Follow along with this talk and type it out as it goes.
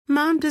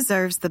Mom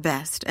deserves the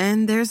best,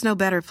 and there's no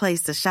better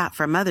place to shop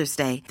for Mother's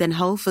Day than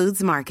Whole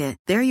Foods Market.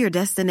 They're your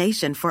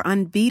destination for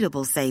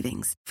unbeatable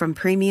savings, from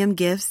premium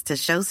gifts to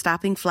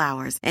show-stopping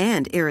flowers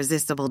and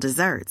irresistible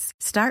desserts.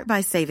 Start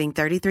by saving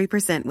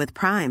 33% with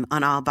Prime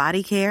on all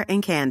body care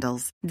and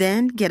candles.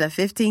 Then get a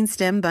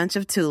 15-stem bunch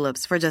of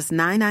tulips for just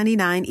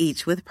 $9.99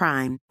 each with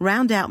Prime.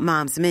 Round out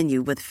Mom's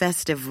menu with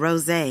festive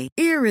rosé,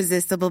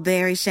 irresistible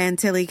berry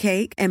chantilly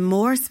cake, and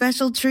more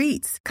special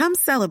treats. Come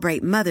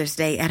celebrate Mother's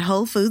Day at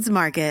Whole Foods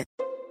Market.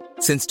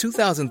 Since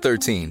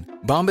 2013,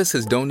 Bombas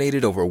has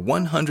donated over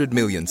 100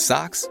 million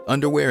socks,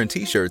 underwear, and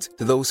T-shirts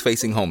to those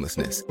facing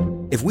homelessness.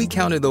 If we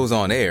counted those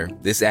on air,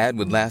 this ad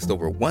would last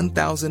over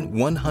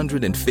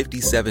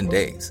 1,157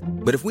 days.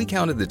 But if we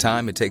counted the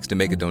time it takes to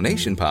make a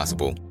donation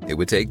possible, it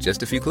would take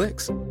just a few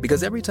clicks.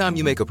 Because every time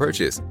you make a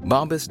purchase,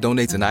 Bombas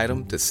donates an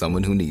item to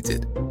someone who needs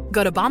it.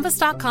 Go to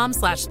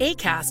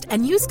bombas.com/ACAST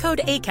and use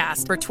code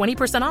ACAST for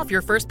 20% off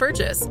your first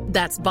purchase.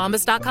 That's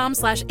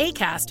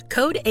bombas.com/ACAST,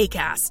 code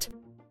ACAST.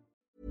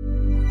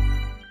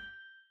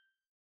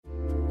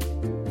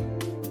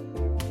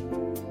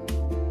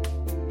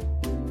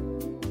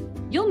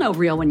 You'll know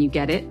real when you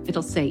get it.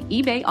 It'll say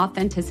eBay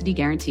Authenticity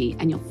Guarantee,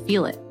 and you'll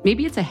feel it.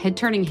 Maybe it's a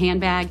head-turning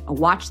handbag, a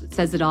watch that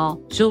says it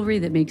all, jewelry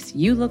that makes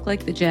you look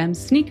like the gem,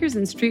 sneakers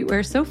and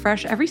streetwear so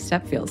fresh every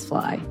step feels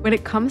fly. When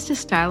it comes to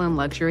style and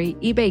luxury,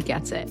 eBay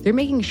gets it. They're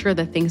making sure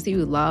the things that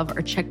you love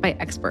are checked by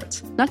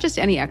experts. Not just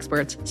any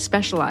experts,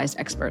 specialized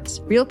experts.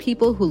 Real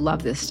people who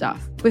love this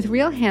stuff. With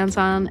real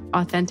hands-on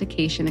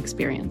authentication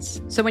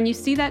experience. So when you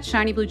see that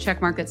shiny blue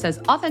checkmark that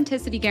says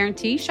Authenticity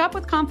Guarantee, shop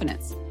with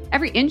confidence.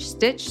 Every inch,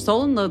 stitch,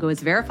 sole, and logo is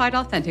verified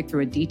authentic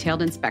through a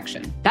detailed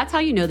inspection. That's how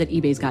you know that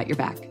eBay's got your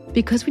back.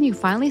 Because when you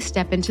finally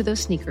step into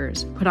those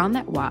sneakers, put on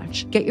that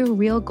watch, get your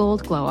real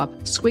gold glow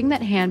up, swing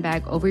that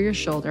handbag over your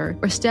shoulder,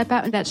 or step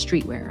out in that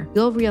streetwear,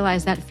 you'll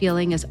realize that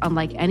feeling is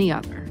unlike any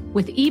other.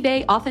 With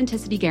eBay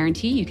Authenticity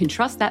Guarantee, you can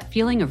trust that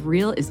feeling of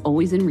real is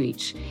always in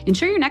reach.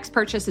 Ensure your next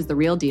purchase is the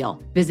real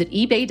deal. Visit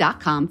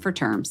ebay.com for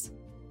terms.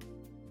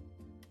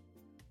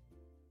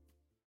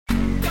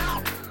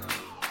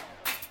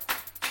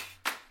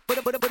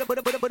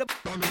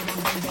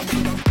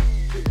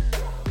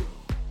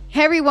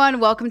 Hey everyone,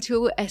 welcome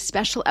to a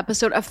special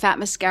episode of Fat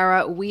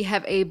Mascara. We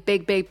have a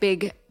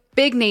big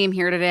name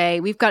here today.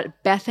 We've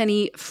got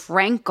Bethenny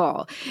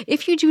Frankel.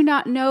 If you do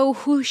not know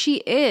who she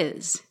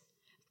is,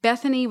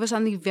 Bethenny was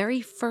on the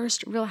very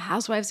first Real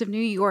Housewives of New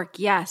York.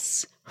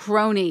 Yes,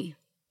 Frony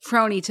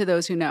to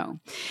those who know.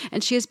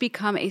 And she has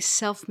become a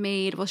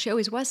self-made, well, she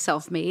always was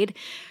self-made,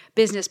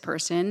 business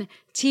person,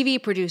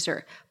 TV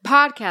producer,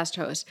 podcast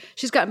host.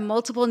 She's got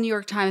multiple New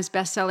York Times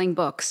best-selling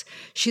books.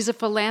 She's a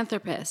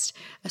philanthropist,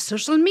 a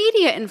social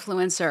media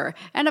influencer,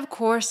 and of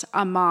course,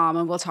 a mom.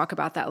 And we'll talk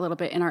about that a little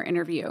bit in our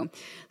interview.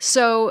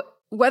 So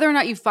whether or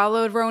not you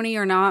followed Roni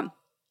or not,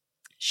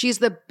 she's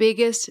the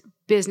biggest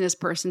business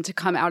person to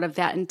come out of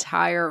that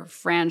entire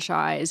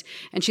franchise.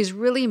 And she's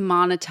really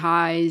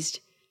monetized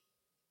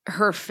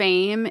her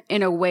fame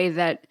in a way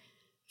that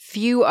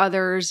few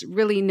others,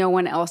 really no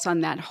one else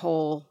on that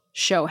whole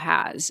show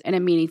has in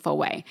a meaningful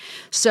way.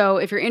 So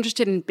if you're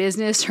interested in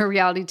business or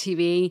reality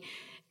TV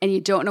and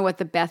you don't know what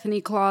the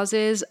Bethenny clause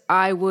is,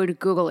 I would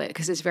Google it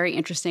because it's very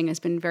interesting. It's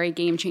been very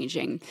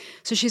game-changing.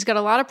 So she's got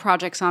a lot of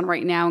projects on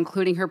right now,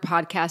 including her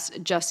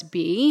podcast, Just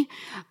Be,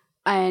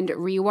 and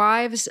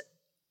Rewives.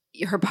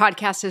 Her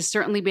podcast has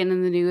certainly been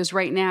in the news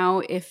right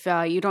now. If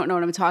you don't know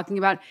what I'm talking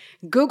about,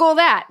 Google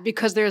that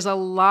because there's a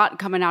lot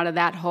coming out of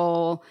that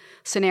whole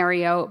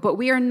scenario. But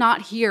we are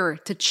not here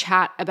to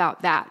chat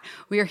about that.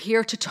 We are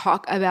here to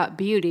talk about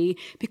beauty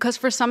because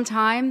for some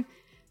time,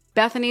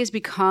 Bethenny has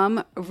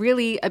become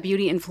really a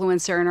beauty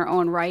influencer in her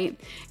own right.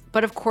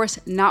 But of course,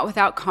 not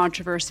without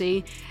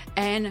controversy.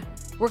 And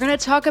we're going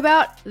to talk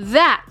about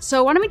that.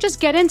 So why don't we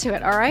just get into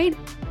it, all right?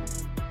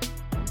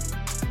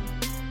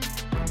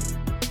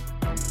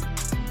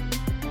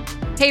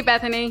 Hey,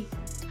 Bethenny.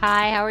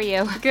 Hi, how are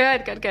you?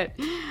 Good.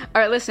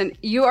 All right, listen,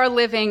 you are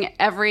living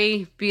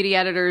every beauty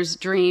editor's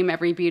dream,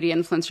 every beauty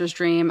influencer's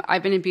dream.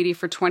 I've been in beauty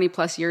for 20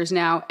 plus years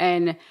now,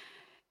 and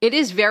it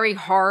is very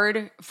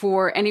hard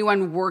for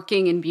anyone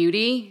working in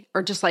beauty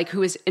or just like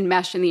who is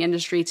enmeshed in the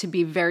industry to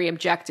be very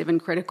objective and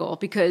critical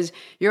because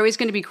you're always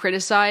going to be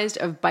criticized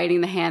of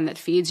biting the hand that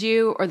feeds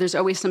you, or there's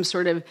always some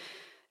sort of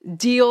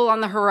deal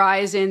on the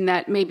horizon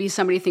that maybe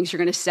somebody thinks you're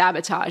going to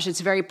sabotage. It's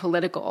very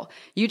political.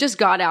 You just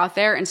got out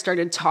there and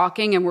started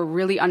talking and were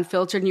really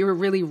unfiltered and you were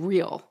really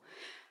real.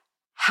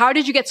 How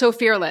did you get so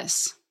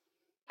fearless?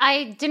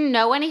 I didn't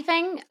know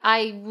anything.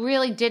 I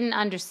really didn't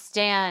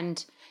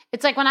understand.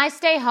 It's like when I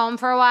stay home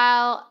for a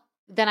while,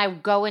 then I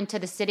go into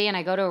the city and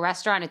I go to a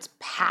restaurant, it's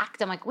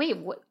packed. I'm like, wait,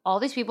 what? All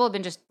these people have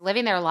been just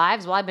living their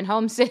lives while I've been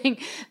home sitting,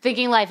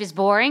 thinking life is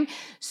boring.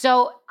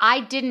 So I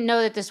didn't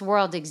know that this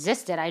world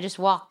existed. I just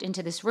walked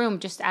into this room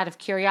just out of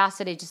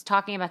curiosity, just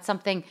talking about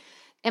something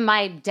in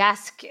my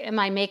desk, in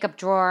my makeup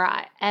drawer,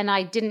 and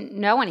I didn't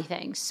know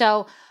anything.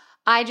 So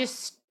I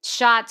just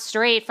shot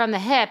straight from the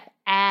hip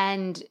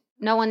and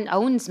no one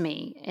owns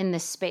me in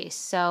this space.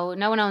 So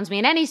no one owns me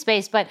in any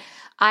space, but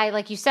I,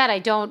 like you said, I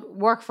don't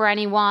work for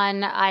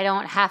anyone. I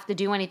don't have to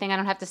do anything. I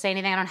don't have to say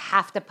anything. I don't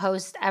have to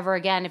post ever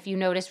again. If you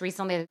notice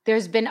recently,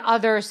 there's been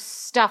other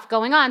stuff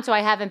going on, so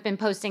I haven't been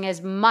posting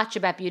as much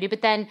about beauty,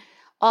 but then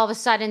all of a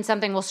sudden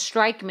something will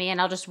strike me and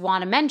I'll just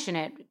want to mention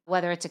it,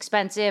 whether it's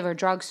expensive or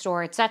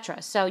drugstore,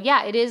 etc. So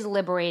yeah, it is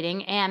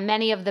liberating. And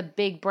many of the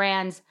big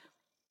brands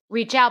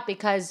reach out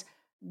because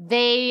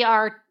they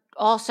are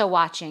also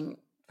watching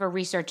for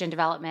research and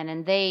development,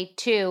 and they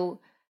too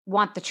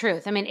want the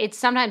truth. I mean, it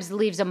sometimes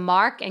leaves a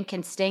mark and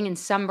can sting, and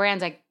some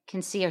brands I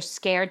can see are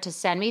scared to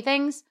send me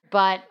things.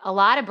 But a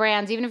lot of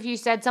brands, even if you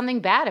said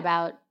something bad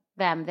about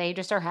them, they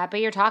just are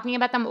happy you're talking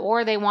about them,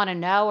 or they want to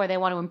know, or they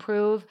want to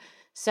improve.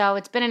 So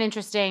it's been an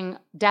interesting,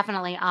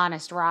 definitely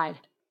honest ride.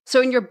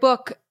 So in your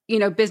book,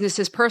 Business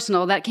is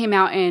Personal, that came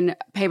out in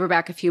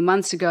paperback a few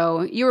months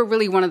ago. You were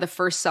really one of the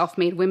first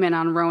self-made women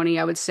on Roni.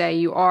 I would say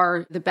you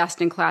are the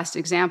best-in-class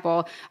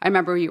example. I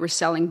remember you were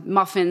selling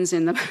muffins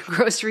in the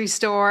grocery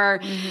store.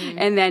 Mm-hmm.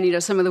 And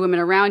then, some of the women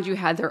around you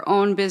had their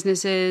own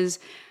businesses.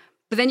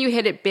 But then you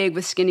hit it big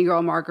with Skinny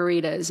Girl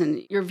Margaritas,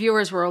 and your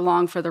viewers were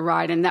along for the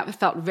ride, and that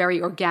felt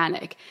very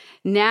organic.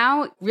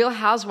 Now, Real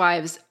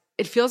Housewives,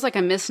 it feels like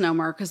a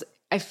misnomer because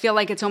I feel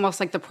like it's almost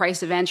like the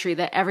price of entry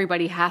that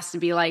everybody has to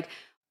be like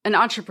an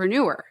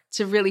entrepreneur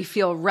to really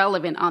feel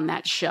relevant on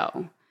that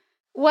show.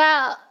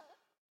 Well,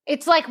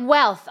 it's like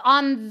wealth.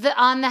 On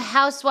the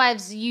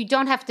Housewives, you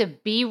don't have to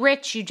be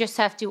rich, you just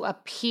have to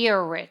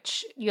appear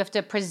rich. You have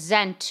to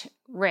present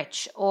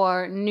rich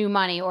or new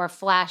money or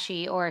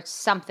flashy or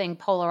something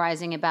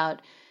polarizing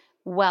about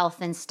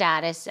wealth and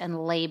status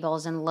and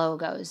labels and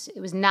logos.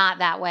 It was not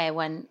that way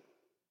when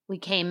we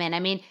came in. I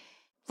mean,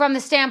 from the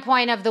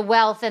standpoint of the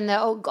wealth and the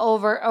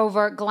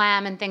over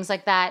glam and things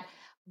like that.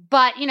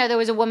 But, there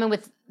was a woman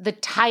with the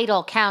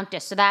title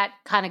Countess, so that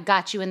kind of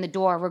got you in the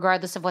door,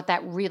 regardless of what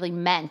that really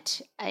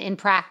meant in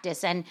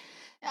practice. And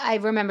I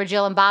remember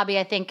Jill and Bobby,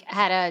 I think,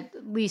 had at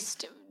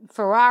least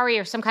Ferrari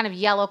or some kind of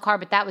yellow car,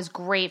 but that was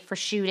great for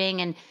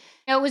shooting. And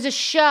it was a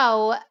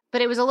show,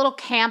 but it was a little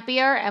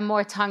campier and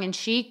more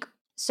tongue-in-cheek.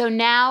 So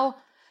now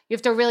you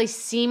have to really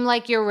seem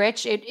like you're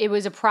rich. It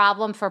was a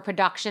problem for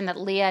production that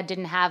Leah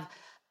didn't have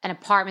an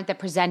apartment that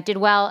presented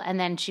well, and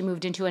then she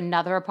moved into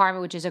another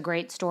apartment, which is a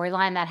great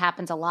storyline. That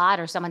happens a lot,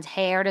 or someone's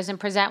hair doesn't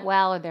present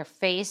well, or their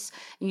face,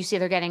 and you see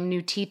they're getting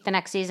new teeth the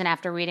next season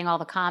after reading all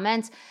the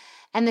comments.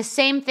 And the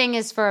same thing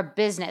is for a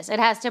business. It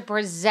has to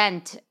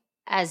present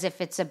as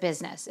if it's a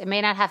business. It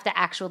may not have to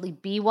actually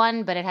be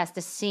one, but it has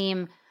to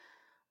seem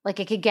like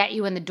it could get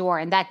you in the door.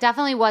 And that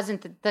definitely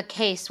wasn't the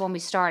case when we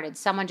started.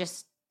 Someone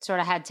just sort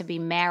of had to be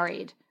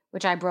married,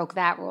 which I broke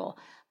that rule.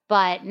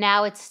 But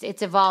now it's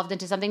evolved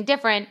into something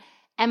different.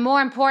 And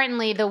more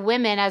importantly, the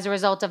women, as a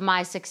result of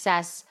my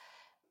success,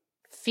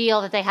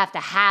 feel that they have to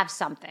have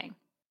something.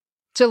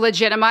 To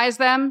legitimize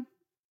them?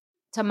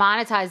 To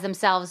monetize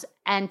themselves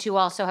and to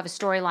also have a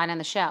storyline on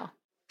the show.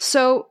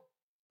 So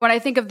when I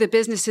think of the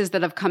businesses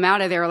that have come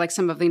out of there, like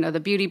some of, the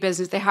beauty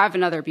business, they have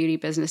in other beauty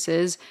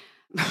businesses.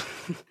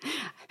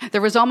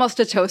 There was almost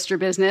a toaster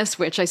business,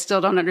 which I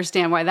still don't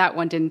understand why that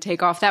one didn't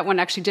take off. That one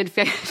actually did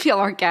feel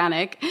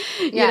organic.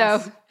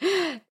 Yes.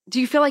 Do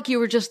you feel like you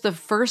were just the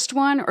first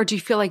one, or do you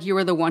feel like you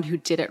were the one who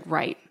did it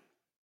right?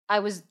 I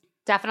was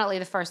definitely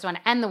the first one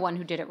and the one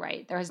who did it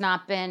right. There has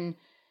not been,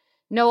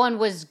 no one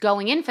was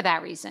going in for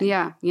that reason.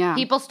 Yeah.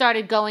 People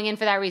started going in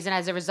for that reason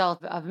as a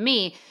result of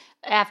me.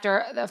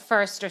 After the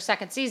first or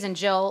second season,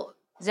 Jill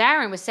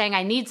Zarin was saying,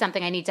 I need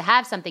something, I need to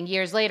have something.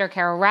 Years later,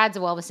 Carol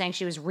Radziwill was saying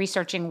she was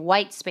researching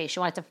white space. She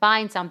wanted to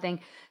find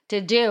something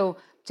to do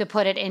to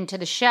put it into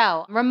the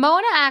show.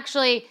 Ramona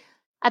actually,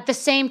 at the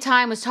same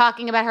time, was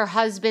talking about her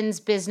husband's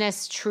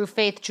business, True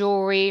Faith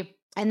Jewelry.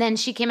 And then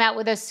she came out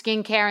with a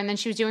skincare, and then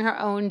she was doing her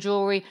own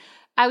jewelry.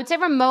 I would say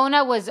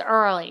Ramona was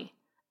early.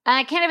 And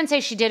I can't even say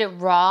she did it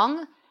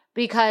wrong,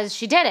 because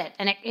she did it.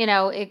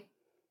 And,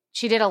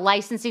 she did a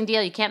licensing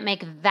deal. You can't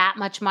make that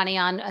much money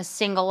on a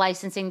single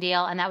licensing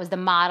deal. And that was the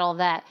model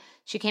that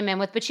she came in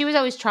with. But she was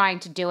always trying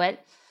to do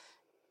it.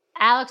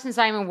 Alex and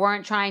Simon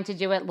weren't trying to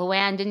do it.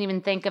 Luann didn't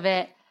even think of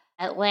it.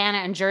 Atlanta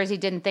and Jersey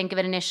didn't think of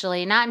it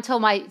initially. Not until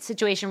my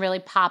situation really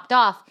popped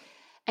off.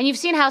 And you've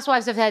seen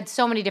housewives have had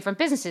so many different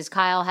businesses.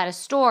 Kyle had a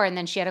store, and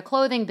then she had a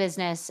clothing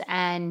business.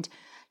 And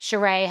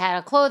Sheree had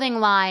a clothing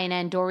line.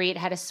 And Dorit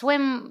had a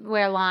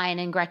swimwear line.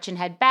 And Gretchen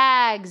had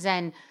bags.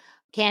 And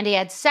Candy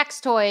had sex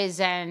toys,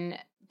 and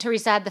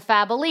Teresa had the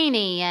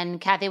Fabellini,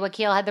 and Kathy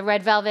Wakil had the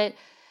Red Velvet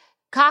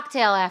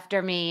cocktail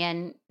after me.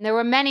 And there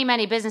were many,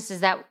 many businesses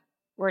that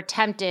were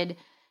attempted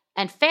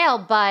and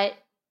failed, but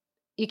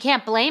you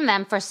can't blame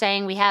them for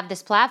saying we have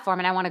this platform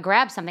and I want to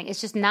grab something.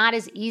 It's just not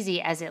as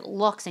easy as it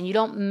looks, and you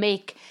don't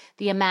make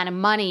the amount of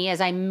money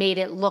as I made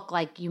it look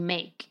like you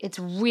make. It's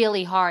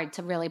really hard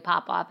to really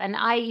pop off, and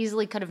I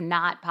easily could have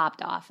not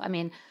popped off. I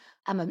mean,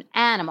 I'm an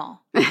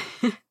animal.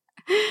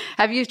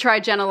 Have you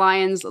tried Jenna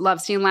Lyons'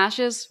 Love Scene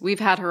lashes? We've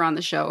had her on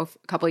the show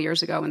a couple of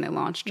years ago when they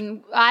launched.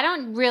 I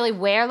don't really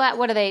wear that.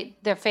 What are they?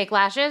 They're fake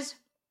lashes?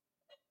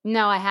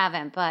 No, I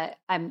haven't, but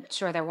I'm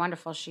sure they're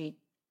wonderful. She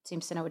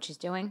seems to know what she's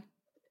doing.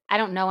 I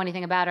don't know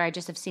anything about her. I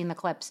just have seen the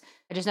clips.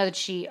 I just know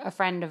that a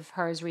friend of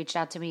hers reached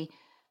out to me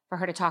for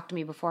her to talk to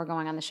me before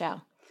going on the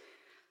show.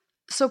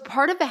 So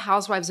part of the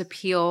Housewives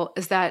appeal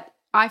is that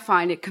I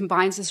find it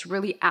combines this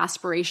really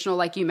aspirational,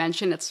 like you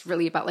mentioned, it's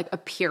really about like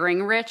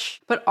appearing rich,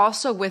 but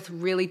also with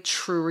really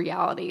true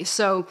reality.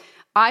 So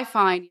I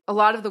find a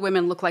lot of the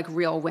women look like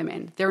real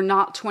women. They're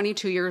not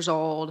 22 years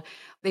old.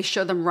 They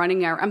show them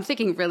running out. I'm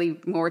thinking really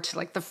more to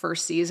like the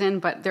first season,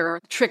 but there are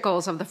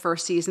trickles of the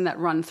first season that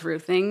run through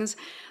things.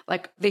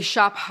 Like they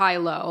shop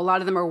high-low. A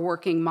lot of them are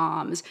working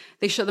moms.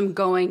 They show them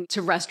going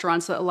to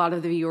restaurants that a lot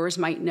of the viewers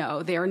might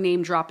know. They are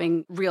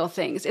name-dropping real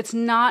things. It's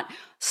not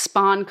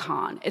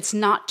SpawnCon. It's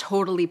not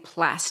totally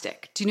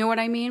plastic. Do you know what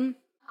I mean?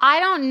 I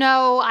don't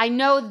know. I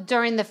know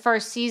during the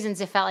first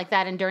seasons it felt like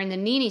that, and during the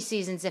Nene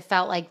seasons it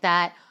felt like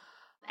that,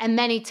 and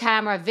many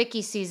Tamara,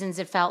 Vicky seasons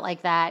it felt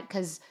like that,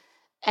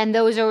 and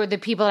those are the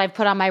people that I've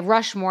put on my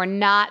Rushmore,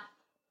 not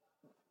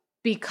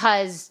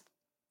because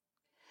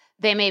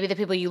they may be the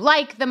people you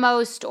like the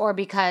most or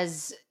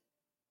because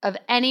of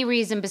any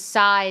reason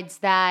besides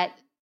that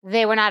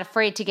they were not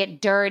afraid to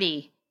get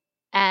dirty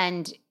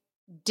and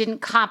didn't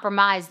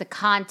compromise the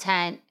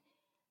content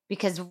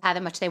because of how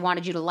much they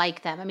wanted you to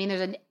like them. I mean,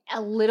 there's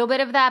a little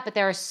bit of that, but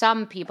there are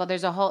some people,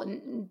 there's a whole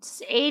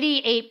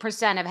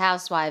 88% of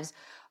housewives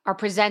are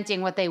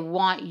presenting what they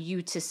want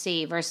you to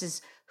see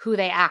versus who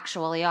they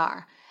actually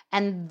are.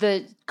 And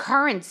the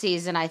current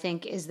season, I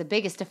think, is the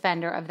biggest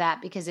offender of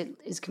that because it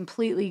is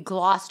completely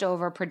glossed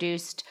over,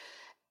 produced,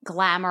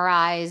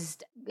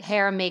 glamorized,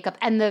 hair and makeup,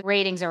 and the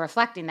ratings are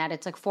reflecting that.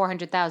 It's like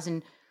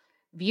 400,000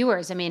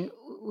 viewers. I mean,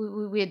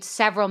 we had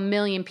several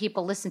million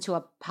people listen to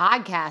a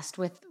podcast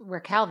with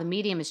Raquel. The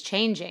medium is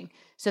changing.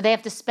 So they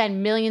have to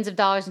spend millions of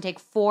dollars and take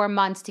 4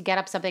 months to get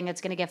up something that's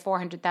going to get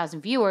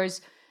 400,000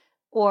 viewers.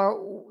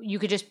 Or you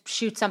could just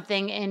shoot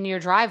something in your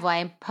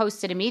driveway and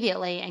post it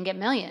immediately and get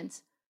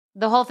millions.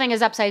 The whole thing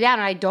is upside down,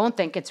 and I don't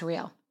think it's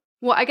real.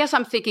 Well, I guess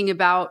I'm thinking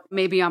about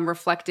maybe I'm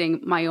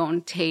reflecting my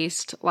own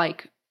taste,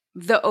 like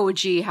the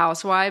OG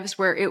Housewives,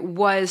 where it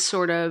was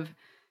sort of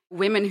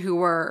women who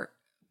were,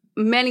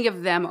 many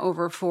of them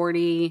over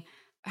 40,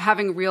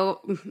 having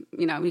real,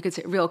 you could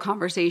say real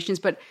conversations,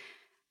 but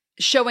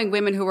showing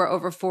women who were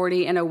over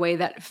 40 in a way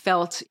that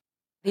felt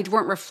they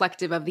weren't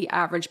reflective of the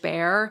average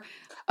bear.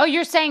 Oh,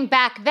 you're saying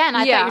back then.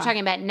 I thought you were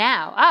talking about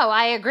now. Oh,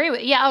 I agree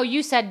with. Yeah. Oh,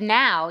 you said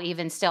now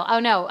even still. Oh,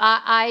 no,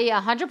 I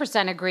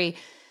 100% agree.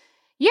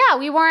 Yeah,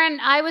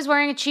 I was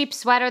wearing a cheap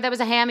sweater that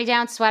was a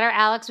hand-me-down sweater.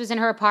 Alex was in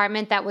her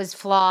apartment that was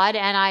flawed,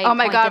 and I oh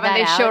my God, when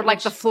they showed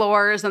like like the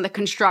floors and the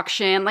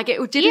construction, like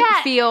it didn't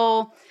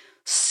feel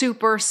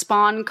super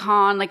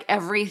SpawnCon, like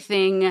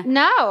everything.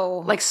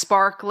 No. Like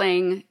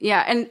sparkling.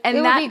 Yeah. And it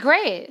that would be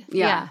great.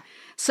 Yeah.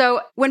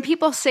 So when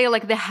people say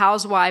like the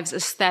Housewives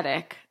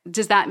aesthetic,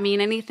 does that mean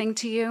anything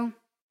to you?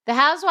 The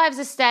Housewives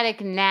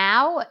aesthetic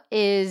now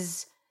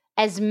is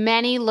as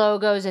many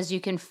logos as you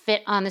can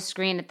fit on the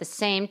screen at the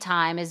same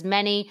time, as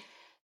many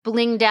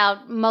blinged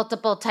out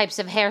multiple types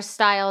of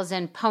hairstyles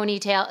and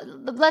ponytail.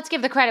 Let's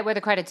give the credit where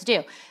the credit's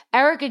due.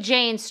 Erica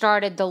Jane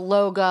started the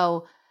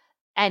logo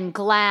and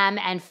glam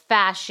and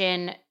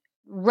fashion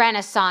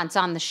renaissance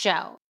on the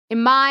show.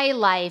 In my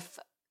life,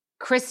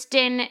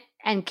 Kristen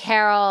and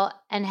Carol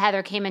and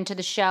Heather came into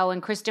the show,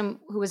 and Kristen,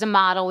 who was a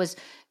model, was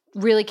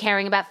really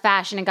caring about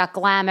fashion and got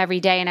glam every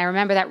day. And I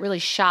remember that really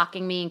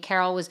shocking me. And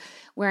Carol was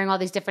wearing all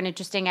these different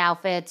interesting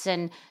outfits,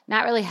 and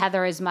not really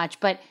Heather as much.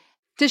 But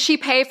did she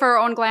pay for her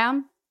own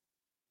glam?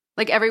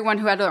 Like everyone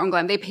who had their own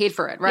glam, they paid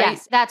for it, right?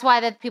 Yes. That's why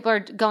that people are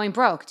going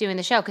broke doing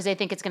the show, because they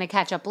think it's going to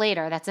catch up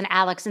later. That's an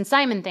Alex and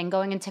Simon thing,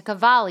 going into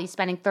Cavalli,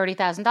 spending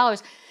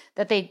 $30,000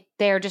 that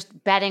they're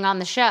just betting on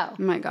the show. Oh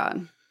my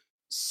God.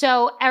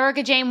 So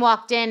Erica Jane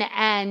walked in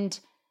and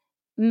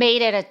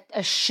made it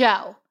a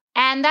show.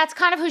 And that's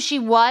kind of who she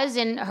was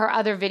in her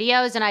other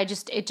videos. And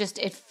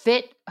it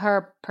fit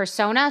her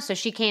persona. So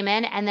she came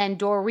in, and then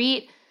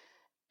Dorit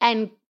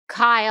and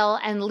Kyle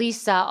and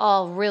Lisa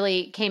all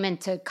really came in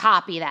to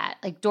copy that.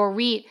 Like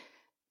Dorit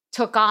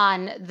took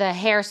on the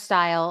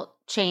hairstyle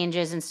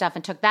changes and stuff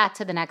and took that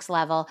to the next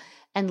level.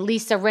 And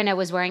Lisa Rinna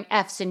was wearing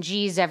F's and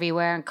G's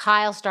everywhere. And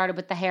Kyle started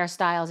with the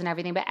hairstyles and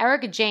everything. But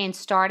Erica Jane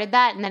started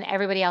that, and then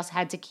everybody else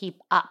had to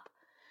keep up.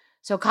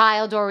 So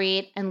Kyle,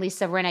 Dorit, and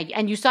Lisa Rinna.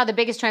 And you saw the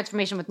biggest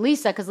transformation with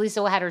Lisa, because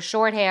Lisa had her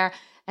short hair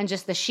and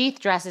just the sheath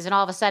dresses. And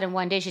all of a sudden,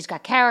 one day, she's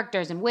got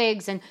characters and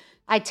wigs. And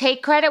I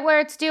take credit where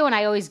it's due, and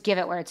I always give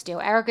it where it's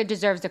due. Erica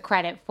deserves the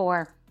credit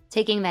for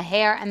taking the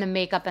hair and the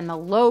makeup and the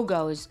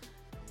logos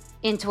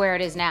into where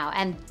it is now.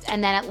 And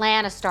then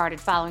Atlanta started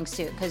following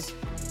suit, because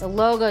the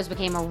logos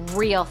became a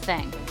real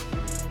thing.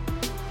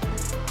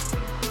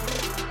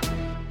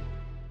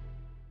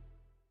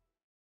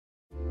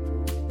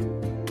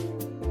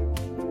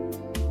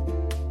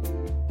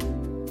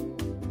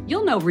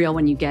 You'll You'll know real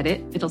when you get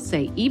it. It'll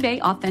say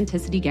eBay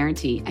Authenticity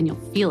Guarantee, and you'll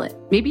feel it.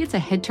 Maybe it's a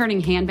head-turning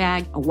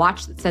handbag, a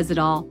watch that says it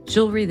all,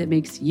 jewelry that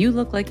makes you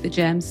look like the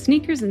gems,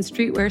 sneakers and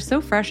streetwear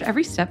so fresh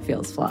every step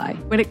feels fly.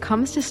 When it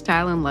comes to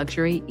style and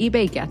luxury,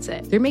 eBay gets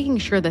it. They're making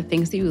sure the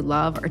things that you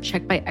love are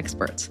checked by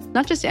experts.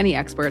 Not just any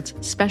experts,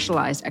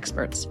 specialized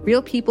experts.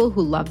 Real people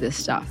who love this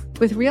stuff.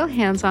 With real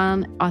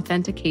hands-on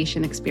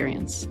authentication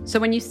experience. So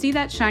when you see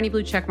that shiny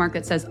blue checkmark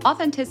that says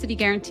Authenticity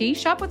Guarantee,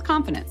 shop with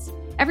confidence.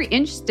 Every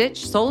inch,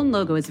 stitch, sole, and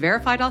logo is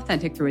verified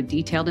authentic through a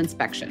detailed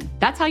inspection.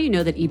 That's how you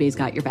know that eBay's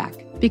got your back.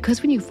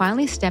 Because when you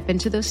finally step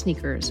into those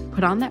sneakers,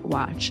 put on that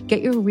watch,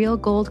 get your real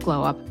gold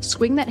glow up,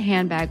 swing that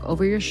handbag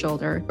over your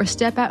shoulder, or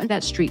step out in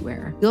that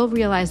streetwear, you'll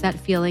realize that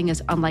feeling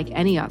is unlike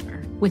any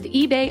other. With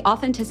eBay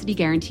Authenticity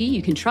Guarantee,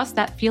 you can trust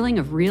that feeling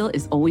of real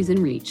is always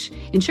in reach.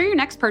 Ensure your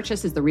next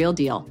purchase is the real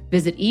deal.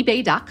 Visit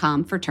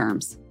ebay.com for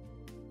terms.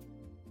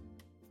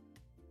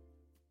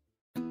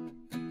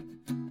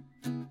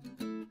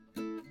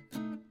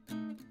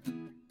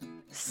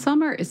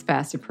 Summer is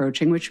fast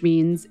approaching, which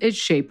means it's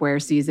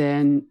shapewear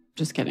season.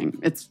 Just kidding.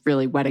 It's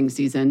really wedding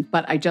season.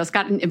 But I just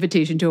got an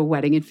invitation to a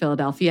wedding in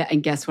Philadelphia,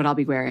 and guess what I'll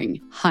be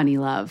wearing? Honey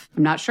Love.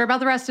 I'm not sure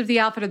about the rest of the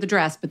outfit or the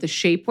dress, but the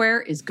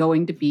shapewear is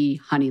going to be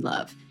Honey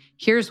Love.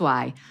 Here's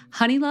why.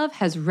 Honey Love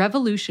has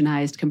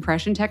revolutionized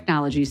compression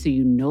technology so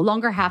you no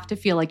longer have to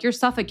feel like you're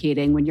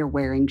suffocating when you're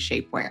wearing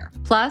shapewear.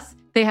 Plus,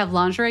 they have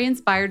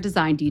lingerie-inspired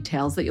design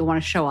details that you'll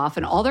want to show off,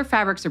 and all their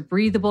fabrics are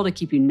breathable to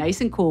keep you nice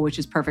and cool, which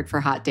is perfect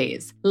for hot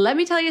days. Let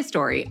me tell you a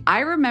story. I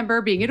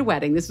remember being at a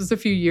wedding, this was a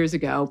few years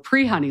ago,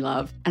 pre-Honey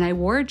Love, and I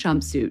wore a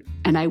jumpsuit,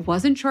 and I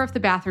wasn't sure if the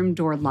bathroom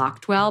door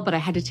locked well, but I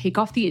had to take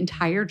off the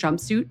entire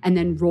jumpsuit and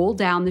then roll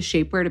down the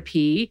shapewear to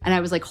pee, and I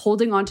was like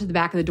holding onto the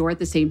back of the door at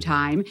the same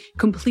time,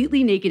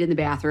 completely naked in the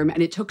bathroom,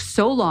 and it took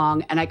so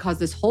long, and I caused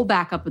this whole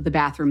backup of the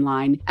bathroom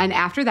line, and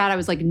after that, I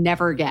was like,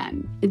 never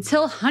again.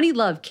 Until Honey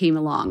Love came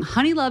along.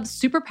 Honey Love's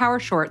Superpower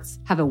shorts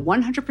have a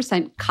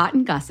 100%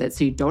 cotton gusset,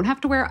 so you don't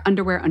have to wear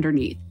underwear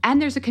underneath.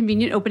 And there's a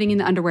convenient opening in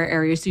the underwear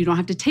area, so you don't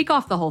have to take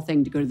off the whole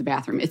thing to go to the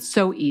bathroom. It's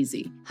so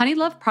easy. Honey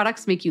Love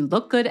products make you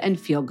look good and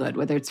feel good,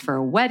 whether it's for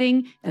a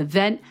wedding,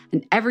 event,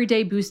 an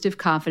everyday boost of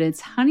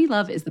confidence. Honey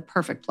Love is the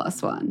perfect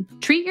plus one.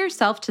 Treat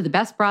yourself to the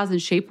best bras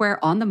and shapewear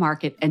on the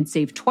market and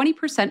save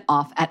 20%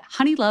 off at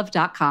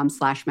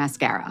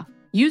honeylove.com/mascara.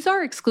 Use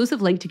our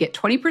exclusive link to get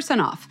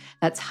 20% off.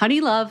 That's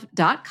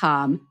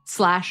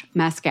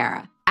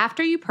honeylove.com/mascara.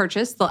 After you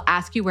purchase, they'll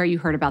ask you where you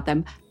heard about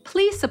them.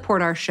 Please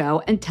support our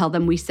show and tell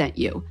them we sent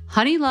you.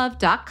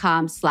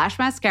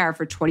 honeylove.com/mascara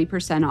for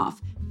 20%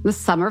 off. The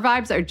summer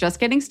vibes are just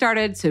getting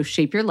started, so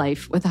shape your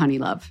life with Honey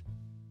Love.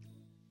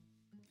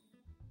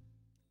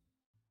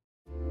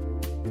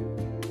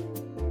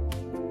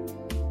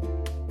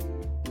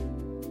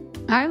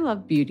 I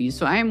love beauty,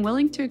 so I am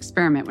willing to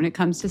experiment when it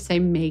comes to, say,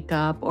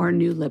 makeup or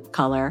new lip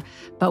color.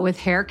 But with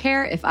hair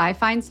care, if I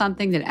find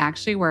something that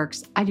actually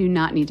works, I do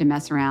not need to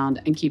mess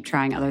around and keep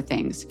trying other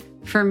things.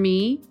 For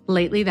me,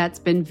 lately that's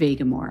been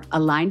Vegamore, a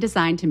line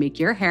designed to make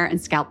your hair and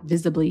scalp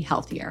visibly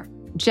healthier.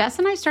 Jess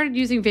and I started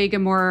using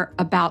Vegamore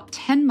about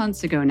 10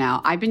 months ago now.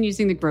 I've been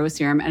using the Grow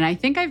Serum, and I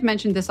think I've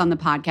mentioned this on the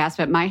podcast,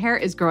 but my hair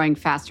is growing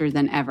faster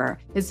than ever.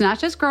 It's not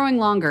just growing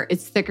longer,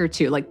 it's thicker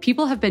too. Like,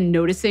 people have been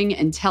noticing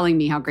and telling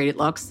me how great it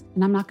looks.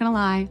 And I'm not gonna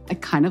lie, I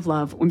kind of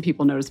love when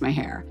people notice my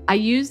hair. I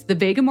use the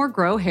Vegamore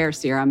Grow Hair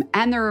Serum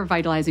and their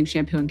revitalizing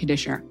shampoo and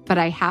conditioner, but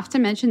I have to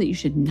mention that you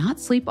should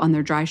not sleep on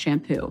their dry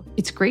shampoo.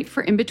 It's great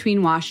for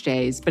in-between wash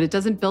days, but it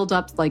doesn't build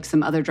up like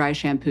some other dry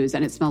shampoos,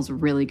 and it smells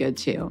really good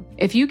too.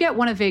 If you get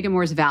one of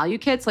Vegamore's value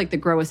kits, like the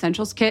Grow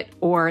Essentials kit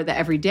or the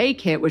Everyday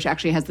kit, which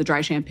actually has the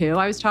dry shampoo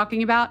I was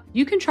talking about,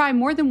 you can try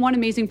more than one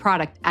amazing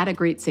product at a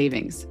great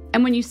savings.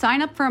 And when you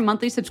sign up for a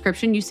monthly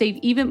subscription, you save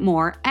even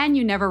more, and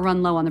you never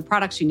run low on the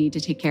products you need to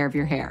take care of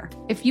your hair.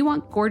 If you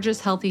want gorgeous,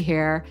 healthy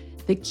hair,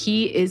 the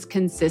key is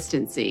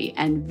consistency,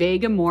 and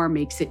Vegamore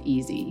makes it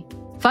easy.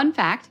 Fun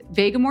fact,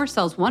 Vegamore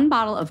sells one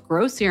bottle of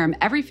Grow Serum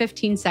every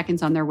 15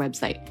 seconds on their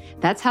website.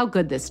 That's how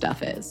good this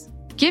stuff is.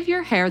 Give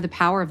your hair the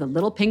power of the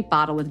little pink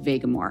bottle with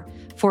Vegamore.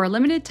 For a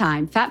limited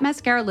time, Fat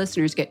Mascara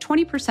listeners get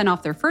 20%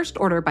 off their first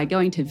order by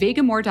going to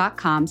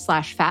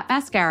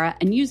vegamore.com/fatmascara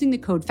and using the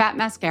code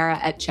FATMASCARA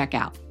at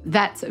checkout.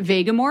 That's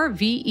Vegamore,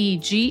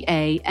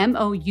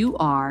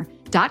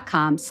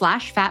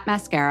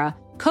 vegamore.com/fatmascara,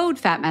 code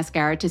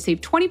FATMASCARA to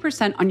save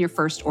 20% on your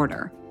first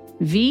order.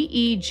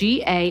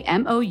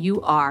 VEGAMOUR,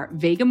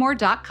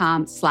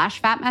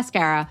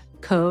 vegamore.com/fatmascara,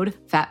 code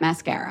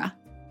FATMASCARA.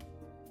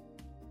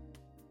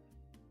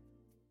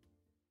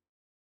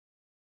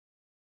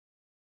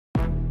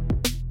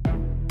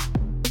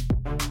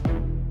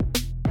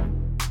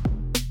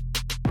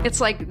 It's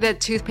like the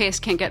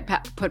toothpaste can't get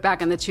put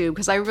back in the tube,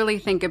 because I really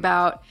think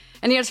about,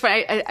 and it's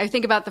funny, I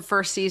think about the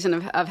first season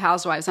of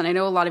Housewives, and I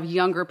know a lot of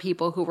younger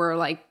people who were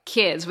like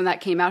kids when that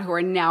came out who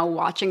are now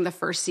watching the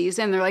first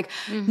season. They're like,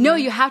 no,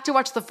 you have to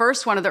watch the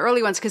first one of the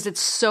early ones because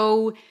it's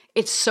so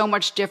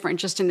much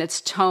different just in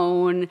its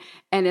tone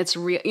and its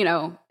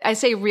real, I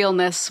say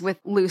realness with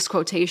loose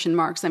quotation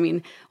marks. I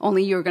mean,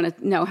 only you're going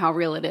to know how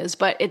real it is,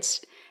 but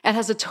it's It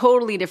has a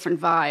totally different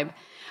vibe.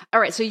 All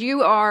right, so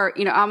you are,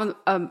 I'm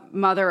a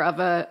mother of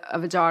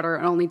a daughter,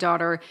 an only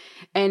daughter,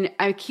 and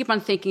I keep on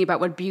thinking about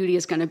what beauty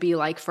is going to be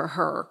like for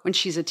her when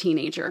she's a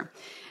teenager.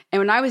 And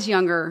when I was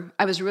younger,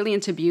 I was really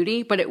into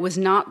beauty, but it was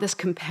not this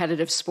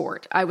competitive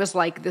sport. I was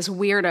like this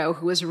weirdo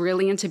who was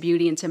really into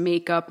beauty, into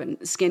makeup and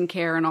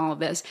skincare and all of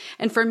this.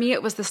 And for me,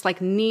 it was this like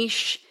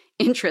niche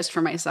interest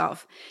for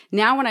myself.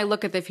 Now, when I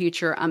look at the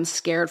future, I'm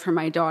scared for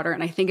my daughter.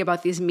 And I think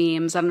about these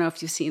memes. I don't know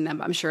if you've seen them,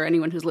 but I'm sure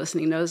anyone who's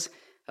listening knows.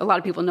 A lot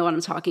of people know what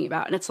I'm talking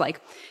about. And it's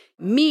like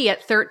me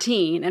at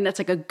 13, and it's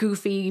like a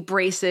goofy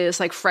braces,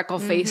 like freckle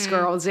face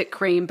girl, zit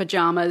cream,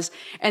 pajamas.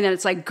 And then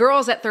it's like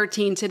girls at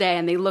 13 today,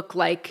 and they look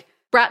like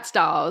Bratz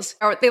dolls,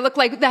 or they look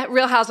like that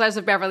Real Housewives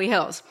of Beverly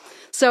Hills.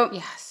 So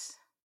Yes.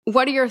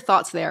 What are your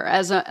thoughts there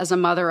as a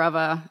mother of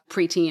a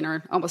preteen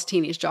or almost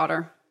teenage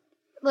daughter?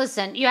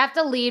 Listen, you have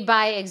to lead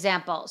by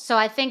example. So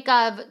I think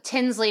of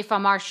Tinsley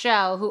from our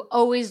show, who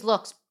always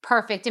looks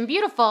perfect and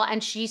beautiful.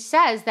 And she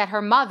says that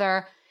her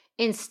mother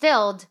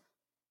instilled,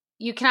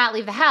 you cannot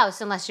leave the house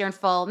unless you're in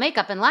full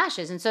makeup and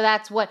lashes. And so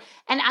that's what,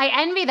 and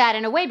I envy that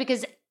in a way,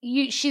 because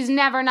she's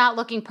never not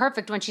looking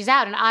perfect when she's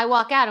out. And I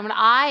walk out, and when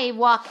I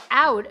walk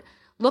out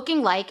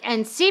looking like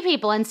and see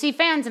people and see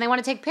fans and they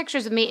want to take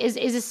pictures of me is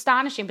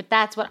astonishing. But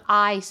that's what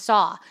I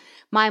saw.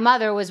 My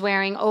mother was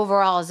wearing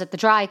overalls at the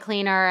dry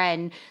cleaner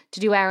and to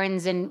do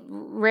errands, and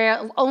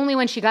only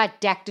when she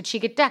got decked did she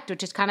get decked,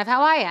 which is kind of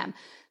how I am.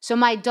 So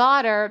my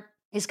daughter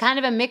is kind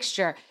of a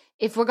mixture.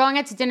 If we're going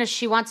out to dinner,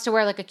 she wants to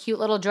wear like a cute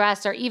little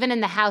dress, or even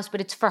in the house,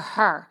 but it's for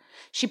her.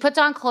 She puts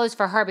on clothes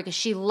for her because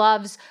she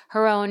loves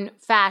her own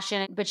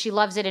fashion, but she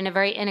loves it in a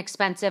very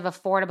inexpensive,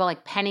 affordable,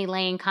 like Penny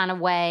Lane kind of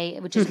way,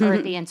 which is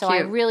earthy. And so I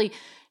really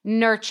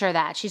nurture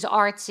that. She's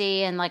artsy,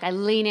 and like I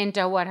lean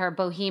into what her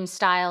boheme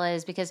style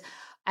is because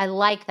I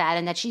like that,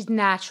 and that she's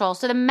natural.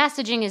 So the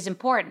messaging is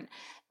important.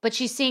 But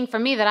she's seeing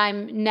from me that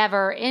I'm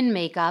never in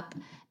makeup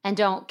and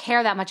don't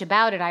care that much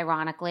about it,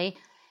 ironically.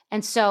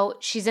 And so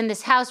she's in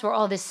this house where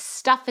all this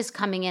stuff is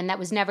coming in that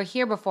was never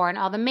here before, and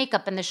all the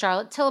makeup and the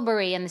Charlotte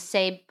Tilbury and the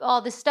Sabe, all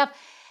this stuff.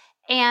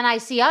 And I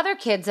see other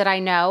kids that I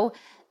know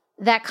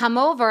that come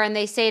over and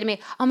they say to me,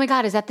 oh my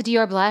God, is that the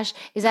Dior blush?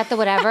 Is that the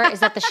whatever? Is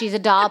that the She's a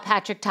Doll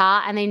Patrick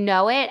Ta? And they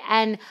know it.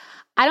 And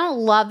I don't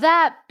love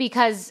that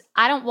because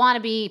I don't want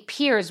to be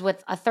peers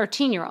with a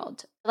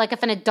 13-year-old. Like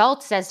if an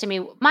adult says to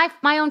me,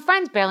 my own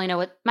friends barely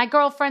know it. My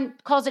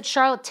girlfriend calls it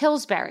Charlotte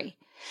Tilbury.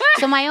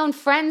 So my own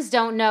friends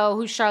don't know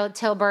who Charlotte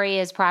Tilbury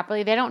is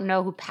properly. They don't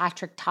know who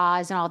Patrick Ta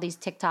is and all these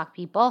TikTok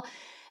people.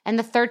 And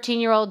the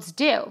 13-year-olds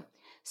do.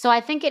 So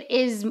I think it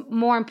is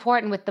more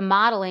important with the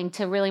modeling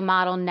to really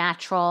model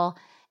natural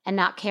and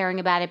not caring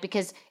about it,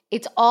 because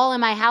it's all in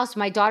my house.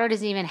 My daughter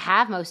doesn't even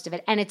have most of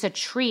it. And it's a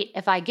treat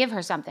if I give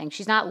her something.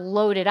 She's not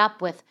loaded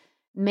up with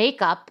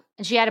makeup.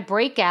 And she had a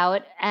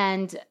breakout,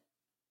 and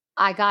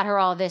I got her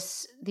all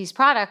these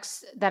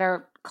products that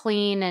are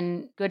clean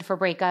and good for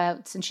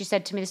breakouts. And she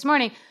said to me this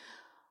morning,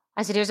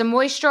 I said, here's a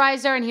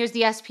moisturizer, and here's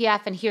the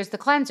SPF, and here's the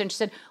cleanser. And she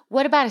said,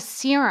 what about a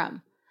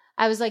serum?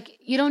 I was like,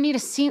 you don't need a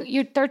serum.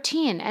 You're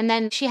 13. And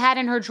then she had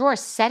in her drawer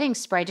setting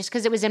spray just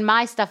because it was in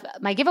my stuff,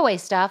 my giveaway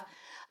stuff.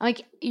 I'm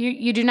like,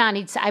 you do not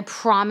need, I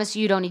promise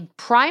you don't need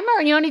primer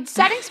and you don't need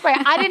setting spray.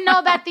 I didn't know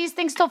about these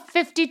things till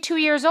 52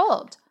 years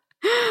old.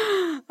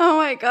 Oh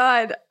my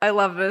God. I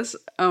love this.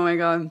 Oh my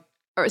God.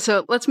 All right,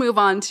 so let's move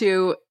on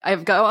to,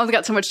 I've only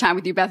got so much time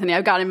with you, Bethenny.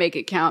 I've got to make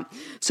it count.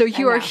 So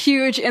you are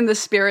huge in the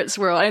spirits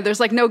world. There's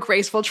like no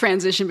graceful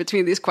transition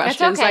between these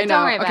questions. It's okay. I know.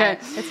 Don't worry about it.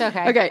 It's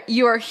okay. Okay.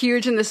 You are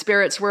huge in the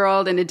spirits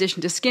world. In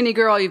addition to Skinny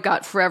Girl, you've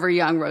got Forever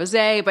Young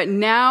Rosé. But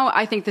now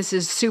I think this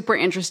is super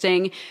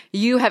interesting.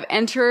 You have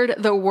entered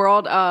the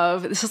world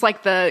of, this is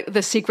like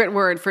the secret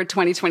word for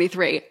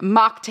 2023,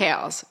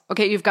 mocktails.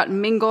 Okay. You've got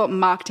Mingle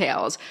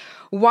mocktails.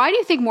 Why do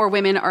you think more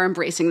women are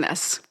embracing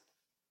this?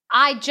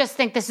 I just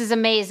think this is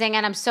amazing,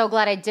 and I'm so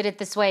glad I did it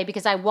this way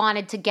because I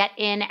wanted to get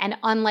in, and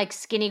unlike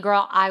Skinny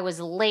Girl, I was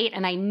late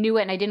and I knew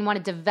it, and I didn't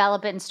want to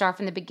develop it and start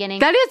from the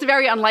beginning. That is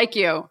very unlike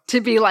you to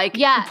be like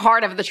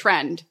part of the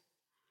trend.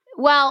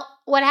 Well,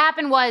 what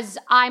happened was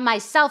I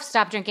myself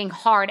stopped drinking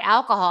hard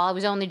alcohol. I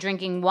was only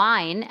drinking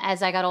wine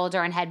as I got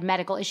older and had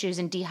medical issues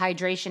and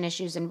dehydration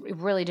issues, and it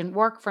really didn't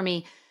work for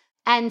me.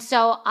 And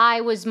so I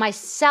was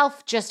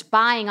myself just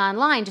buying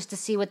online just to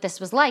see what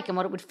this was like and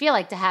what it would feel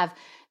like to have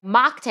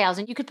mocktails,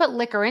 and you could put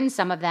liquor in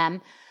some of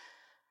them.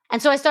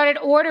 And so I started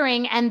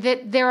ordering, and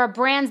there are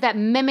brands that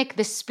mimic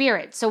the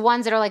spirit. So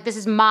ones that are like, this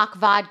is mock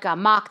vodka,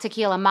 mock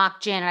tequila, mock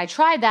gin. And I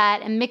tried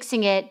that and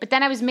mixing it, but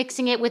then I was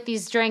mixing it with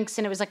these drinks,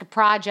 and it was like a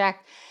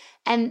project.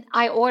 And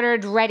I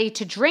ordered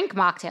ready-to-drink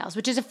mocktails,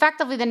 which is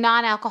effectively the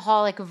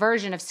non-alcoholic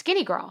version of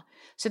Skinny Girl.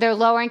 So they're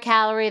lower in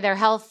calorie, they're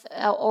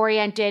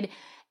health-oriented.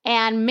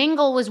 And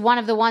Mingle was one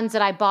of the ones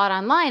that I bought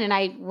online, and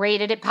I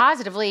rated it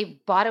positively,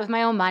 bought it with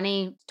my own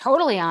money,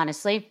 totally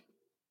honestly.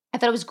 I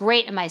thought it was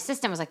great, and my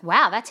assistant was like,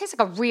 wow, that tastes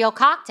like a real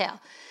cocktail.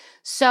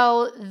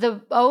 So the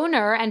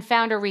owner and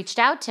founder reached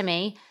out to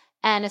me,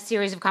 and a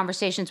series of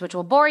conversations which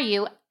will bore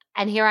you,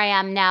 and here I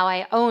am now.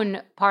 I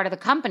own part of the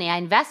company. I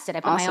invested. I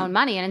put my own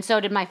money in, and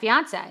so did my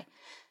fiance.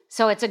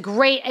 So it's a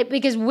great,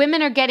 because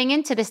women are getting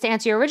into this, to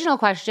answer your original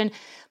question,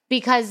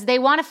 because they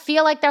want to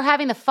feel like they're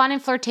having the fun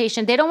and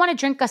flirtation. They don't want to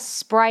drink a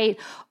Sprite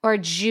or a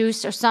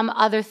juice or some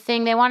other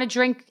thing. They want to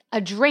drink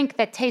a drink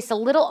that tastes a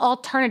little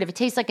alternative. It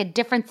tastes like a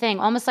different thing,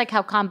 almost like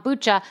how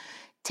kombucha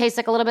tastes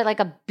like a little bit like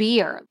a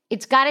beer.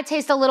 It's got to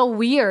taste a little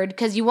weird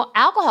because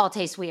alcohol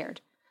tastes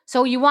weird.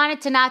 So you want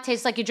it to not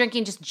taste like you're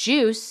drinking just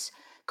juice.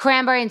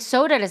 Cranberry and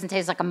soda doesn't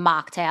taste like a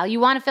mocktail. You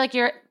want to feel like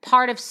you're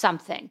part of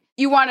something.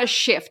 You want to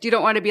shift. You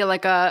don't want to be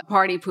like a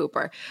party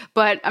pooper.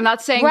 But I'm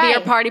not saying be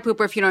a party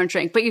pooper if you don't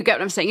drink, but you get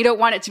what I'm saying. You don't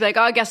want it to be like,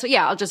 oh, I guess,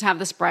 yeah, I'll just have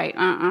the Sprite.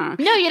 No,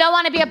 you don't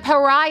want to be a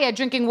pariah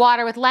drinking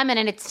water with lemon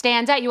and it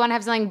stands out. You want to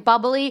have something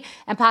bubbly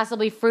and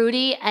possibly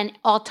fruity and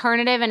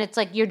alternative, and it's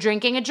like you're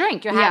drinking a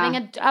drink. You're having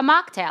a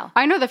mocktail.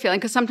 I know the feeling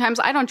because sometimes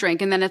I don't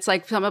drink, and then it's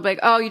like someone will be like,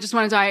 oh, you just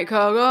want a Diet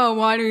Coke. Oh,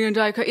 why do you want a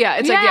Diet Coke? Yeah,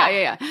 it's like,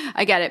 yeah.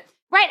 I get it.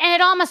 Right, and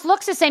it almost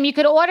looks the same. You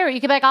could order it.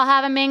 You could be like, I'll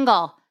have a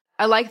mingle.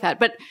 I like that.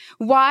 But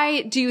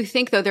why do you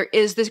think, though, there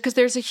is this? Because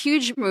there's a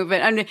huge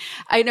movement. I mean,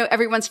 I know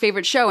everyone's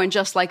favorite show and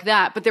Just Like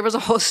That, but there was a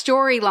whole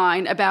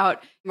storyline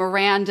about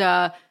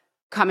Miranda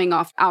coming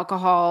off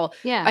alcohol.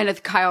 Yeah. And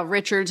if Kyle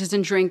Richards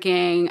isn't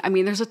drinking. I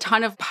mean, there's a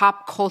ton of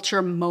pop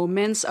culture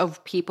moments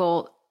of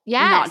people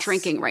not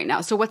drinking right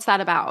now. So what's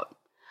that about?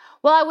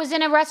 Well, I was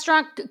in a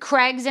restaurant,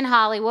 Craig's in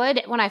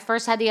Hollywood, when I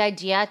first had the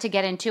idea to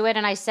get into it.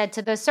 And I said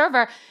to the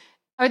server,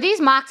 are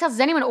these mocktails? Does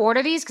anyone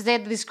order these? Because they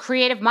had these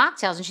creative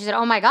mocktails. And she said,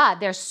 oh my God,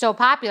 they're so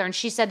popular. And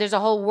she said, there's a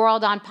whole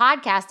world on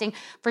podcasting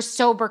for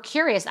sober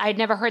curious. I'd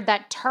never heard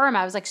that term.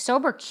 I was like,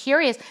 sober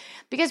curious.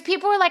 Because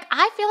people were like,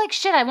 I feel like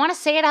shit. I want to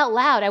say it out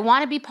loud. I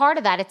want to be part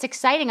of that. It's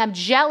exciting. I'm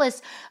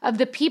jealous of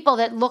the people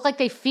that look like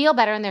they feel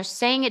better and they're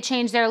saying it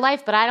changed their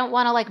life. But I don't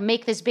want to like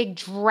make this big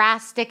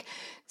drastic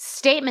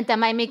statement that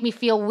might make me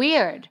feel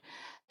weird.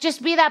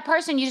 Just be that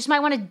person. You just might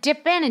want to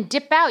dip in and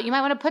dip out. You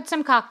might want to put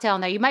some cocktail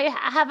in there. You might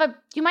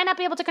not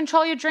be able to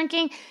control your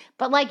drinking,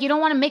 but like you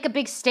don't want to make a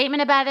big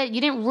statement about it.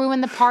 You didn't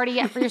ruin the party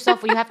yet for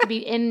yourself where you have to be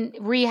in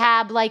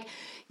rehab. Like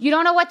you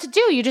don't know what to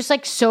do. You're just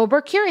like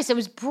sober curious. It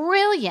was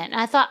brilliant. And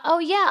I thought, oh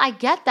yeah, I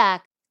get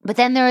that. But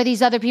then there are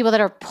these other people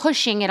that are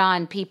pushing it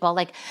on people.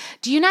 Like,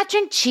 do you not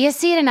drink chia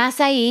seed and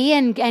acai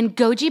and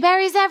goji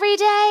berries every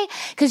day?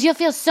 Because you'll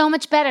feel so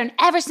much better. And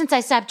ever since I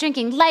stopped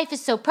drinking, life is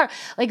so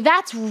like,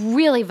 that's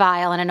really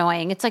vile and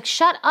annoying. It's like,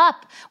 shut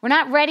up. We're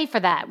not ready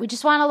for that. We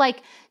just want to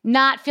like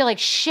not feel like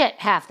shit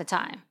half the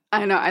time.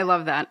 I know. I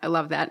love that. I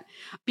love that.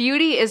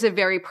 Beauty is a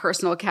very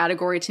personal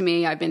category to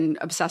me. I've been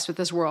obsessed with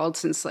this world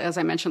since, as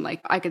I mentioned,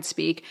 like I could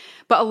speak.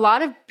 But a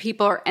lot of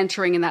people are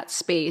entering in that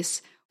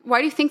space. Why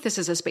do you think this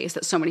is a space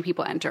that so many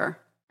people enter?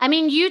 I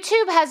mean,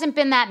 YouTube hasn't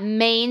been that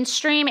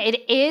mainstream.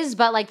 It is,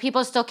 but like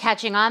people are still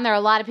catching on. There are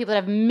a lot of people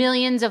that have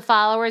millions of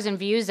followers and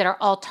views that are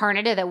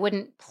alternative, that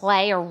wouldn't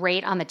play or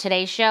rate on the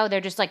Today Show.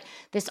 They're just like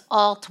this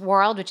alt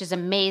world, which is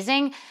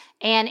amazing.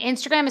 And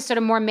Instagram is sort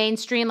of more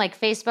mainstream like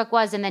Facebook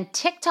was. And then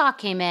TikTok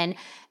came in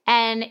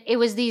and it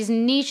was these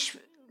niche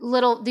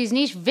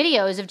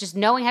videos of just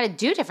knowing how to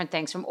do different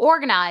things, from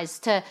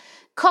organized to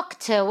cook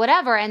to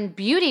whatever, and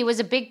beauty was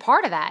a big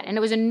part of that. And it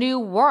was a new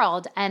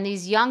world, and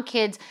these young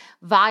kids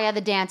via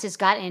the dances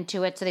got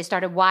into it, so they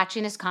started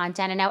watching this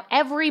content, and now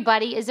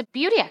everybody is a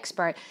beauty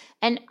expert.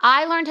 And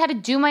I learned how to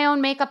do my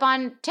own makeup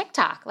on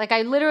TikTok. Like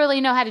I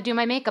literally know how to do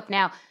my makeup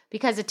now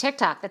because of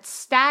TikTok. That's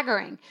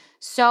staggering.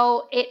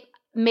 So it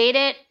made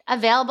it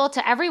available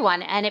to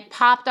everyone, and it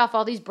popped off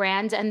all these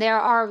brands, and there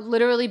are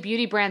literally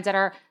beauty brands that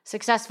are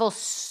successful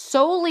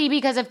solely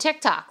because of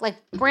TikTok, like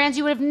brands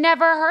you would have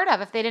never heard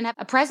of if they didn't have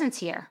a presence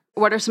here.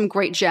 What are some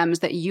great gems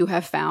that you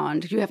have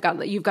found? You've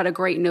got a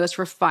great nose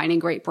for finding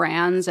great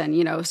brands and,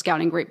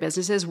 scouting great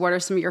businesses. What are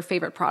some of your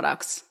favorite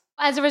products?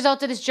 As a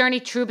result of this journey,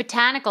 True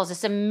Botanicals,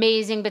 this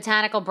amazing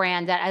botanical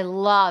brand that I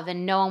love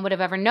and no one would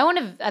have ever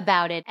known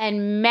about it,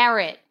 and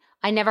Merit.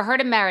 I never heard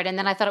of Merit, and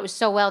then I thought it was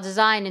so well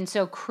designed and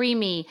so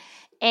creamy.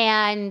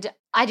 And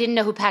I didn't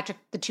know who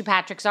the two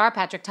Patricks are,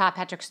 Patrick Ta,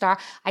 Patrick Star.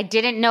 I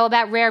didn't know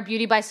about Rare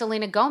Beauty by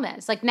Selena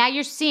Gomez. Like now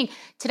you're seeing,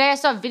 today I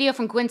saw a video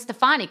from Gwen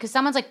Stefani because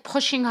someone's like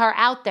pushing her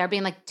out there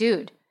being like,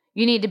 dude,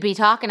 you need to be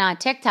talking on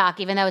TikTok,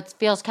 even though it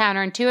feels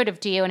counterintuitive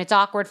to you and it's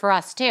awkward for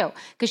us too.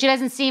 Because she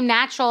doesn't seem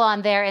natural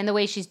on there in the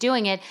way she's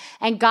doing it.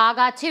 And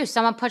Gaga too,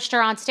 someone pushed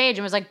her on stage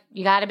and was like,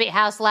 you gotta be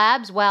House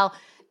Labs. Well,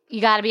 you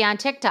got to be on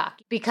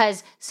TikTok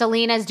because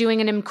Selena's doing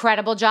an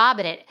incredible job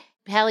at it.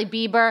 Hailey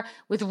Bieber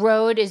with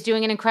Rhode is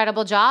doing an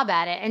incredible job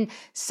at it. And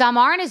some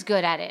aren't as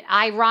good at it.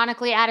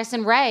 Ironically,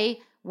 Addison Rae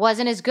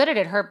wasn't as good at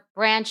it. Her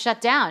brand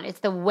shut down.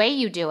 It's the way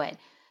you do it.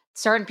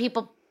 Certain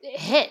people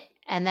hit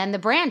and then the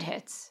brand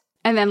hits.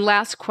 And then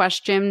last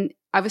question.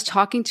 I was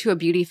talking to a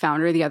beauty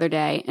founder the other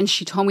day and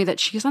she told me that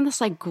she's on this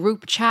like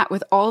group chat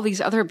with all these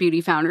other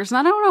beauty founders. And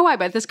I don't know why,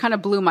 but this kind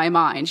of blew my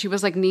mind. She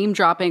was like name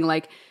dropping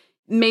like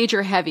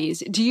major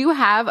heavies. Do you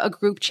have a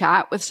group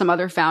chat with some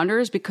other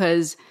founders?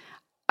 Because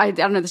I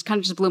don't know, this kind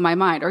of just blew my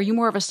mind. Are you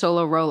more of a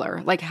solo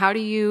roller? Like, how do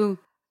you?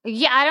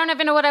 Yeah, I don't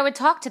even know what I would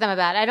talk to them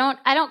about. I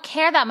don't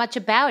care that much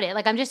about it.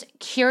 Like, I'm just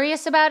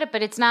curious about it,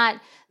 but it's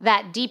not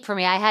that deep for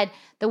me. I had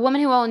the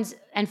woman who owns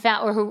and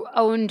found, or who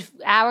owned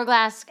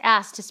Hourglass,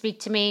 asked to speak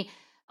to me.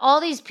 All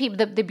these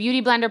people, the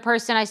beauty blender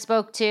person I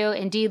spoke to,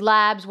 Indeed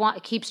Labs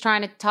keeps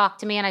trying to talk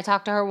to me, and I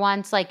talked to her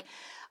once. Like,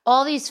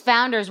 all these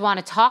founders want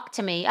to talk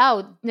to me.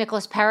 Oh,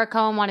 Nicholas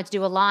Perricone wanted to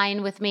do a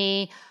line with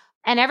me.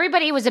 And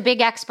everybody was a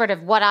big expert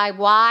of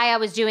why I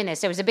was doing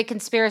this. It was a big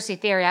conspiracy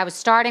theory. I was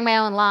starting my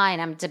own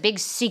line. It's a big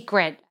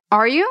secret.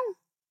 Are you?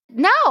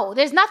 No,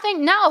 there's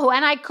nothing. No,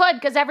 and I could,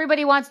 because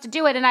everybody wants to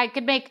do it, and I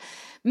could make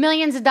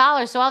millions of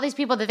dollars. So all these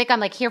people that think I'm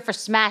like here for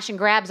smash and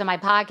grabs on my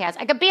podcast,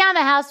 I could be on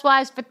the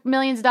Housewives for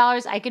millions of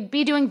dollars. I could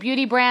be doing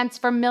beauty brands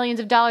for millions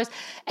of dollars,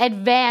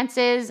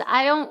 advances.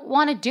 I don't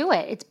want to do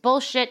it. It's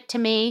bullshit to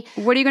me.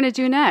 What are you going to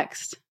do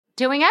next?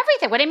 Doing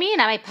everything. What do you mean?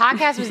 My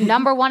podcast was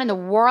 #1 in the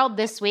world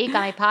this week.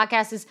 My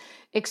podcast is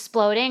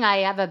exploding. I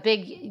have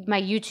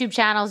my YouTube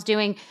channel is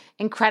doing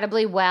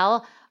incredibly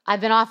well.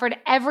 I've been offered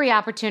every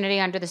opportunity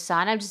under the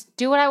sun. I just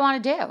do what I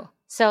want to do.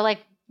 So like,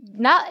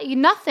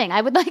 nothing.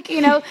 I would like,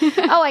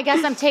 I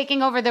guess I'm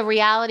taking over the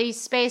reality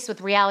space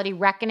with Reality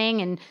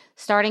Reckoning and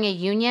starting a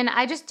union.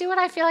 I just do what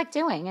I feel like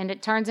doing, and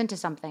it turns into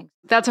something.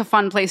 That's a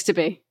fun place to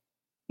be.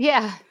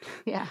 Yeah.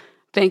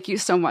 Thank you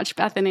so much,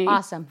 Bethenny.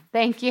 Awesome.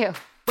 Thank you.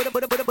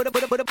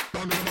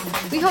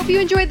 We hope you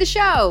enjoyed the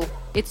show.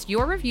 It's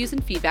your reviews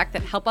and feedback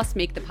that help us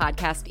make the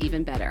podcast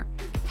even better.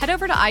 Head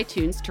over to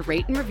iTunes to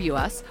rate and review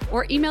us,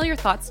 or email your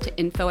thoughts to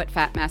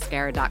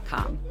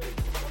info@fatmascara.com.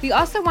 We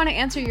also want to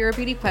answer your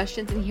beauty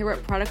questions and hear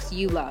what products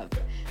you love.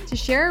 To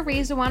share a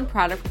Raise the Wand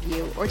product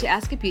review or to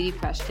ask a beauty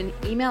question,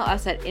 email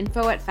us at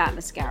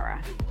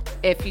info@fatmascara.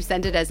 If you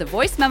send it as a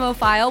voice memo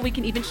file, we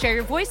can even share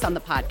your voice on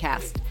the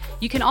podcast.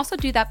 You can also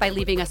do that by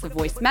leaving us a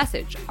voice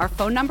message. Our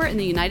phone number in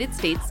the United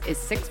States is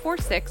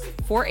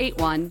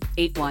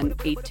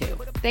 646-481-8182.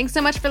 Thanks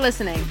so much for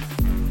listening.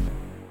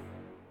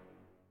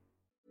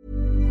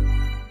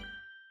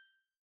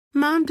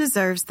 Mom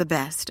deserves the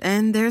best,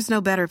 and there's no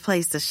better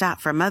place to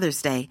shop for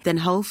Mother's Day than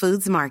Whole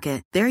Foods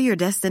Market. They're your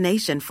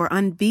destination for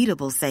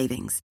unbeatable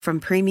savings, from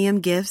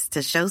premium gifts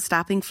to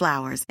show-stopping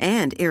flowers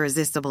and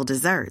irresistible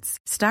desserts.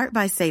 Start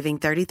by saving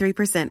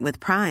 33% with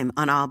Prime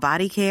on all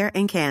body care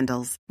and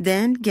candles.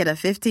 Then get a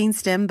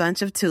 15-stem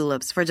bunch of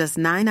tulips for just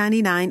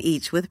 $9.99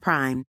 each with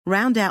Prime.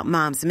 Round out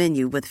Mom's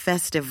menu with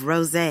festive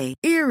rosé,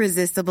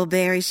 irresistible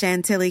berry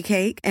chantilly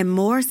cake, and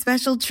more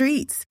special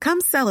treats.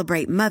 Come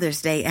celebrate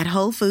Mother's Day at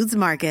Whole Foods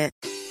Market.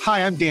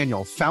 Hi, I'm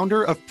Daniel,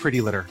 founder of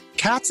Pretty Litter.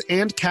 Cats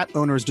and cat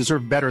owners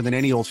deserve better than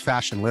any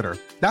old-fashioned litter.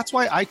 That's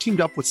why I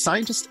teamed up with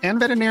scientists and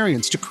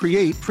veterinarians to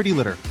create Pretty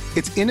Litter.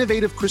 Its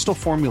innovative crystal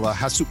formula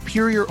has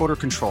superior odor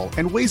control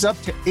and weighs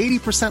up to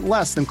 80%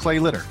 less than clay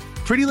litter.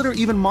 Pretty Litter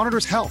even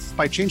monitors health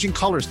by changing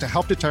colors to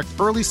help detect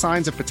early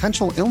signs of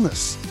potential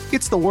illness.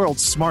 It's the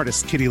world's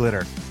smartest kitty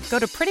litter. Go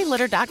to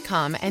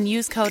prettylitter.com and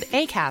use code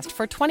ACAST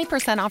for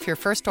 20% off your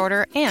first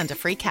order and a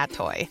free cat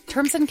toy.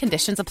 Terms and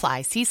conditions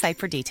apply. See site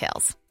for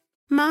details.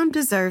 Mom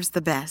deserves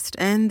the best,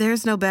 and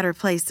there's no better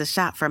place to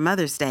shop for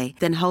Mother's Day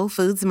than Whole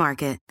Foods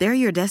Market. They're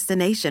your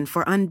destination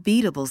for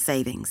unbeatable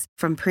savings,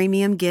 from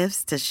premium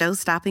gifts to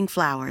show-stopping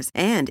flowers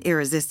and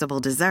irresistible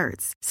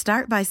desserts.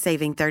 Start by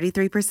saving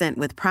 33%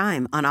 with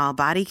Prime on all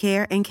body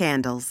care and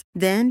candles.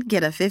 Then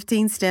get a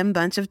 15-stem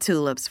bunch of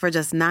tulips for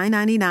just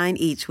 $9.99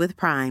 each with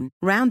Prime.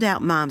 Round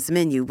out Mom's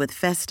menu with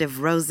festive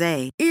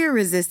rosé,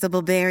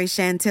 irresistible berry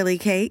chantilly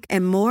cake,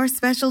 and more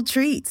special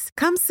treats.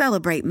 Come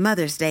celebrate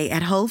Mother's Day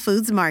at Whole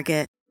Foods Market.